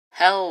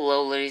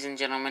Hello ladies and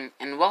gentlemen,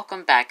 and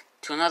welcome back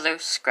to another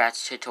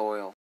Scratch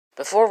tutorial.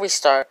 Before we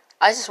start,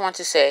 I just want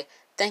to say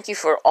thank you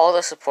for all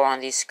the support on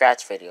these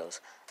Scratch videos.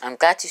 I'm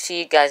glad to see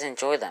you guys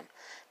enjoy them,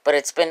 but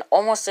it's been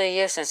almost a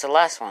year since the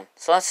last one,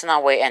 so let's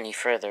not wait any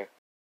further.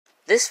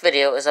 This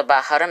video is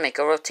about how to make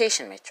a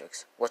rotation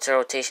matrix. What's a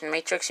rotation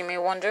matrix, you may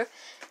wonder?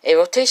 A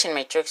rotation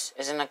matrix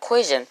is an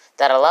equation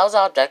that allows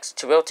objects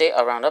to rotate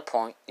around a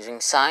point using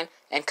sine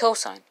and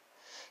cosine.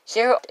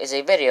 Here is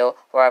a video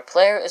where our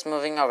player is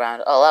moving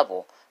around a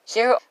level.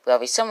 Here we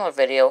have a similar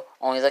video,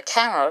 only the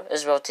camera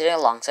is rotating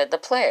alongside the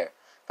player.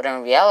 But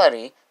in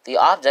reality, the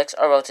objects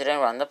are rotating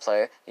around the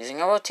player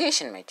using a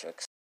rotation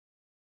matrix.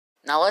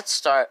 Now let's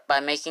start by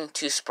making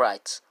two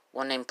sprites,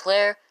 one named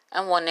player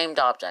and one named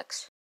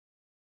objects.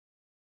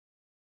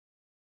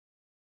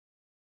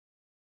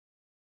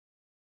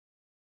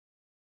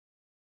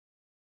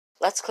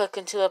 Let's click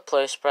into the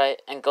player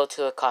sprite and go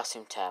to the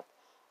costume tab.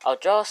 I'll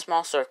draw a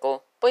small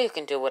circle, but you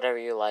can do whatever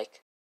you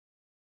like.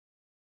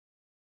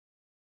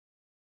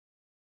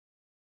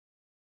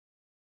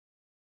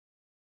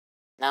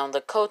 Now in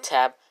the code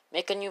tab,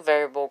 make a new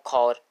variable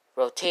called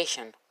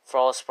rotation for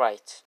all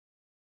sprites.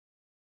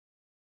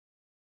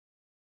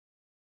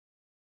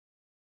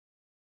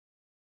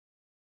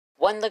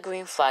 When the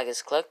green flag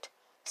is clicked,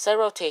 set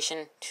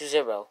rotation to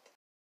 0.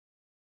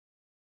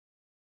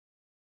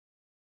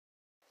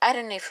 Add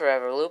an if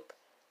forever loop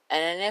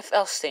and an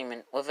if-else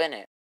statement within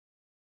it.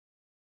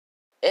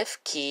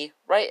 If key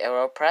right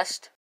arrow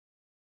pressed,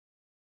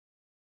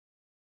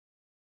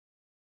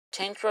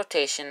 change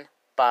rotation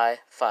by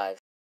 5.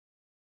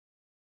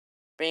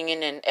 Bring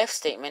in an if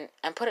statement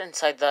and put it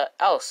inside the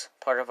else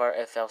part of our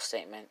if-else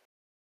statement.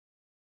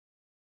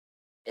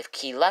 If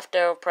key left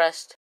arrow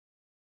pressed,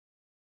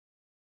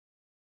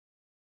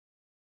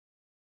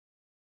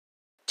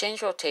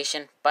 change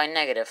rotation by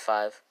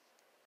 -5.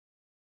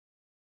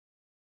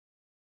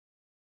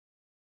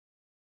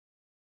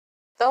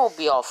 That will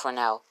be all for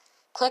now.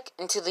 Click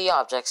into the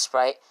object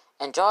sprite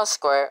and draw a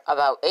square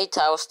about 8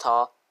 tiles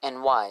tall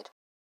and wide.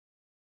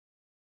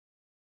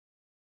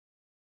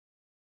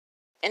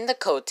 In the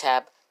code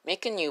tab,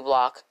 make a new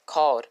block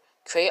called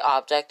create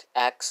object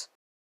X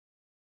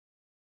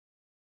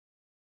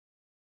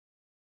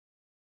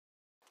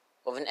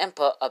with an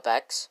input of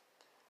X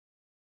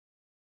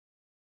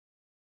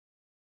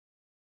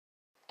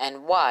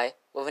and Y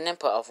with an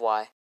input of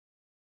Y.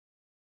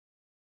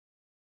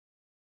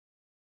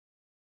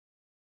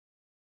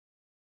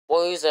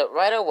 We'll use it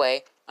right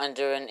away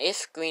under an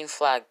if green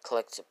flag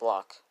clicked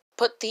block.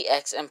 Put the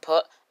X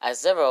input as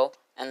 0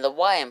 and the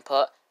Y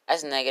input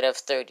as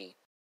 -30.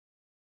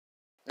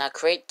 Now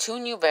create two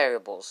new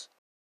variables,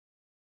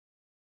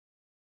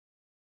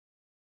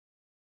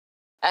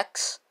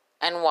 X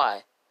and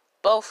Y,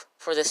 both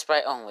for this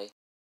sprite only.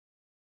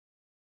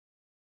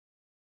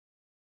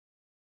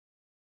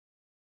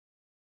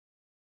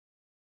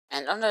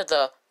 And under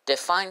the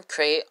define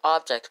create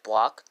object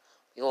block,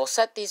 we will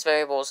set these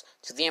variables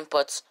to the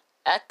inputs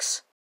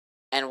X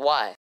and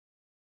Y.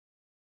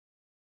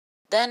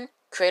 Then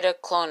create a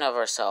clone of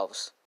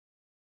ourselves.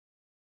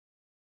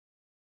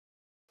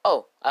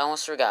 Oh, I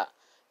almost forgot.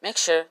 Make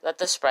sure that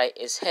the sprite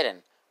is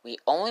hidden. We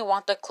only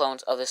want the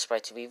clones of the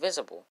sprite to be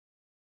visible.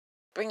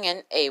 Bring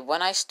in a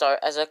when I start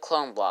as a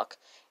clone block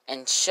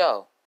and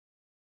show.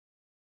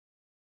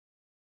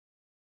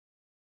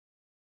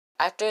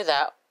 After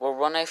that, we'll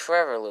run a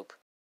forever loop.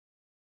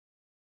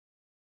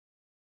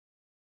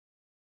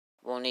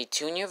 We'll need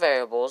two new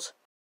variables,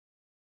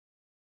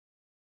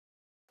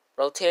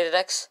 rotated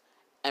X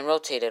and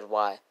rotated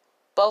Y,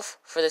 both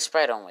for the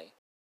sprite only.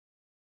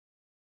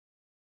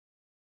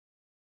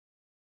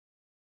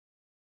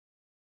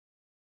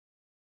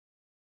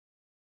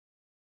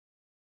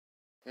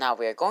 Now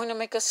we are going to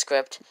make a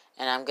script,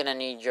 and I'm going to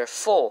need your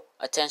full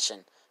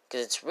attention,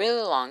 because it's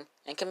really long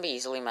and can be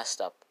easily messed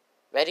up.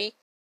 Ready?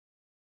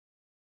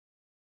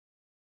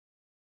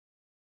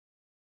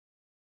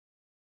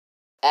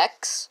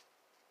 X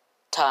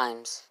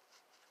times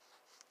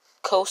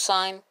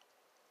cosine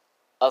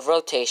of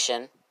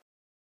rotation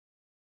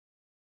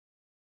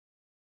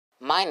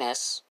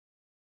minus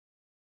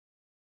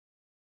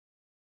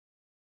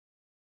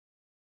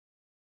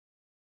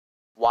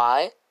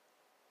Y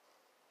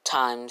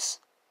times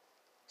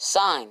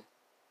sine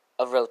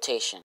of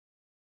rotation.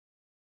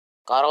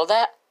 Got all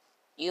that?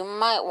 You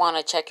might want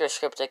to check your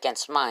script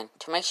against mine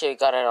to make sure you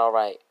got it all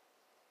right.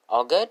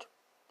 All good?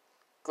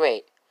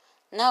 Great.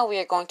 Now we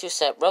are going to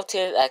set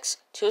rotated X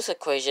to this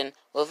equation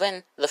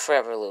within the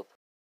forever loop.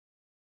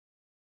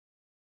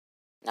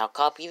 Now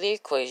copy the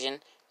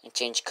equation and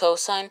change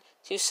cosine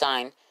to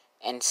sine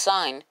and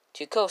sine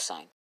to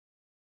cosine.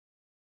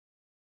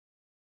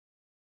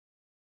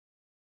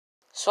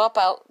 Swap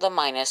out the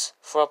minus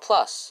for a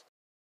plus.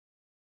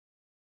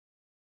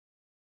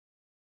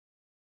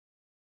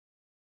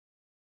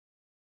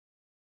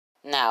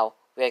 Now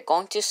we are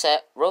going to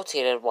set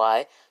rotated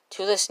Y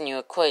to this new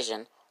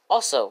equation,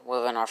 also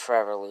within our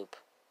forever loop.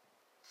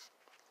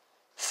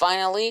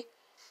 Finally,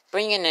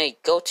 bring in a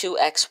go to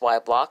XY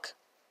block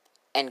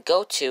and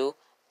go to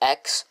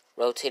X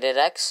rotated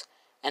X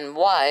and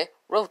Y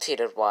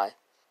rotated Y.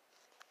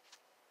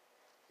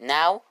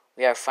 Now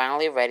we are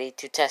finally ready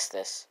to test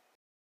this.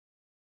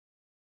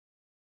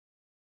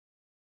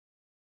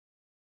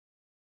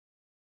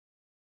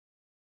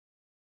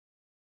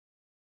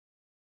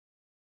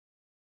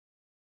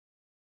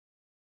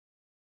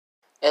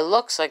 It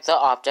looks like the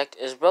object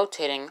is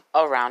rotating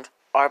around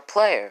our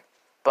player.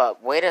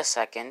 But wait a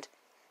second,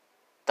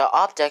 the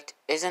object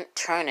isn't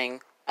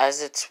turning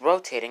as it's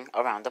rotating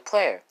around the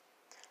player.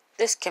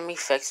 This can be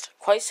fixed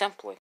quite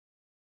simply.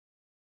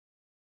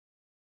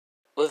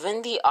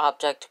 Within the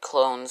object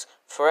clone's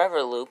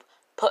forever loop,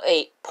 put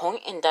a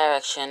point in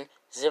direction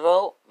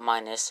 0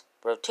 minus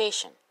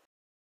rotation.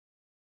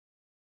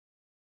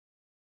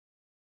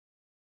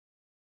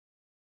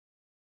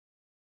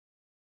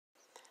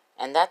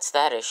 And that's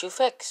that issue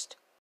fixed.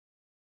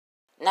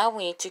 Now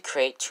we need to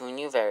create two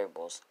new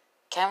variables,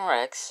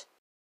 camera X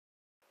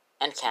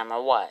and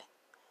camera Y,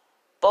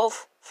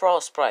 both for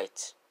all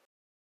sprites.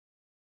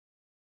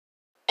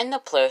 In the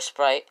player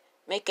sprite,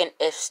 make an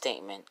if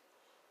statement.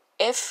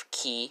 If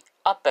key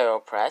up arrow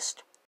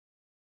pressed,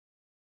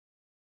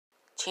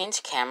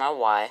 change camera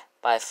Y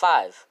by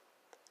 5.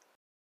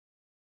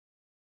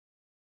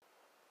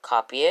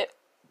 Copy it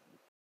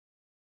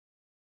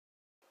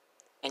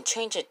and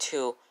change it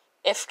to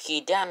if key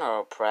down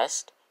arrow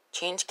pressed,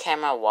 change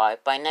camera Y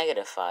by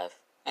 -5,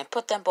 and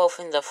put them both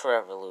in the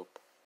forever loop.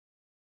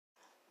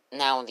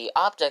 Now in the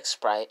object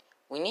sprite,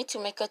 we need to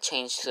make a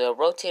change to the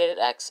rotated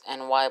X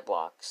and Y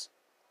blocks.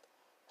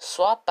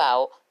 Swap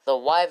out the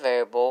Y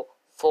variable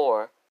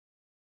for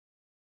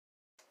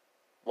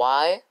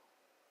Y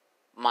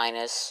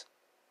minus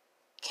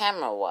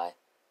camera Y.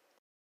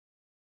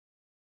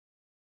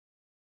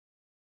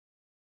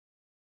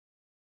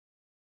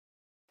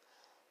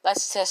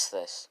 Let's test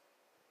this.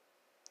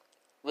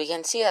 We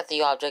can see that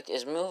the object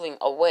is moving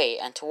away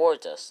and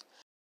towards us.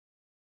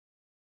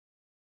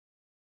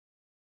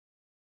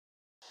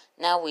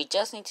 Now we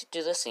just need to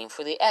do the same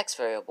for the X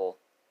variable.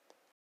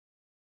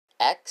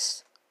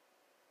 X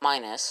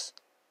minus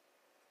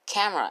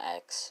camera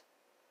X.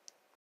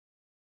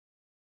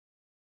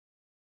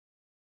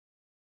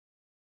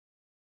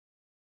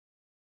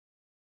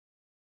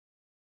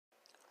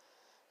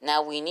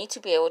 Now we need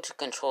to be able to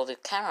control the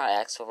camera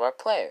X of our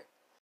player.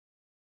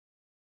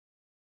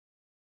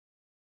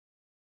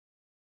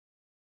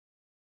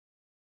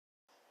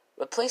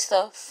 Replace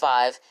the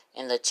 5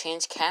 in the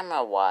change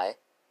camera Y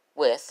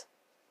with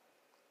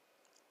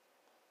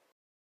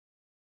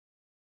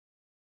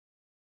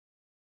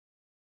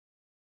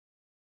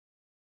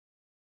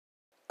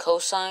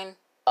cosine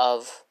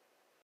of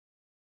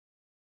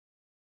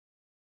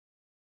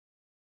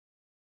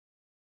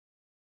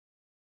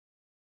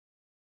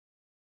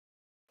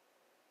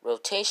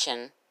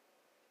rotation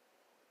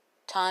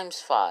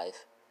times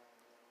 5.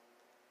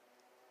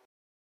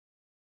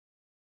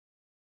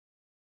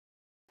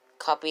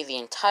 Copy the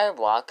entire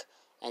block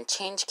and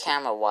change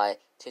camera Y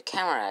to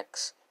camera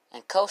X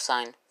and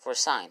cosine for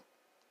sine.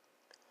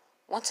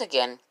 Once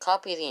again,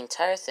 copy the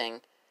entire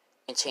thing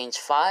and change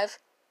 5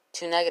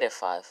 to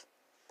 -5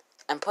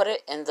 and put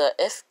it in the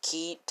if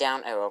key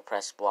down arrow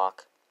press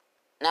block.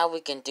 Now we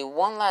can do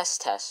one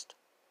last test.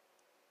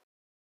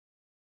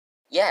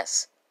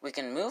 Yes, we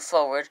can move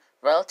forward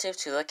relative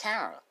to the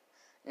camera.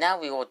 Now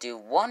we will do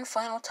one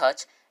final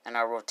touch and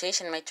our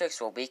rotation matrix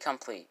will be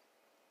complete.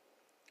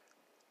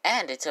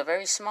 And it's a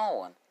very small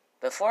one.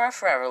 Before our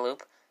forever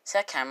loop,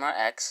 set camera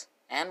X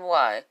and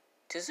Y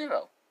to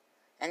 0.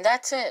 And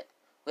that's it.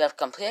 We have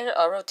completed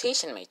our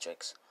rotation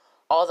matrix.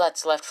 All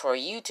that's left for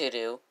you to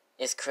do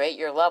is create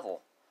your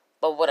level.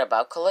 But what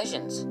about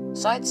collisions,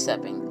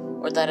 sidestepping,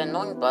 or that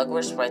annoying bug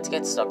where sprites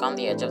get stuck on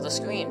the edge of the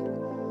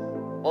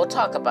screen? We'll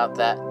talk about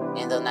that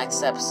in the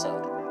next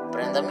episode.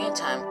 But in the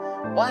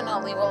meantime, why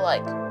not leave a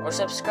like or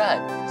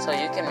subscribe so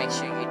you can make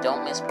sure you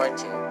don't miss part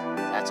 2.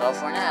 That's all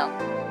for now.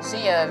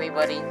 See ya,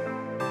 everybody.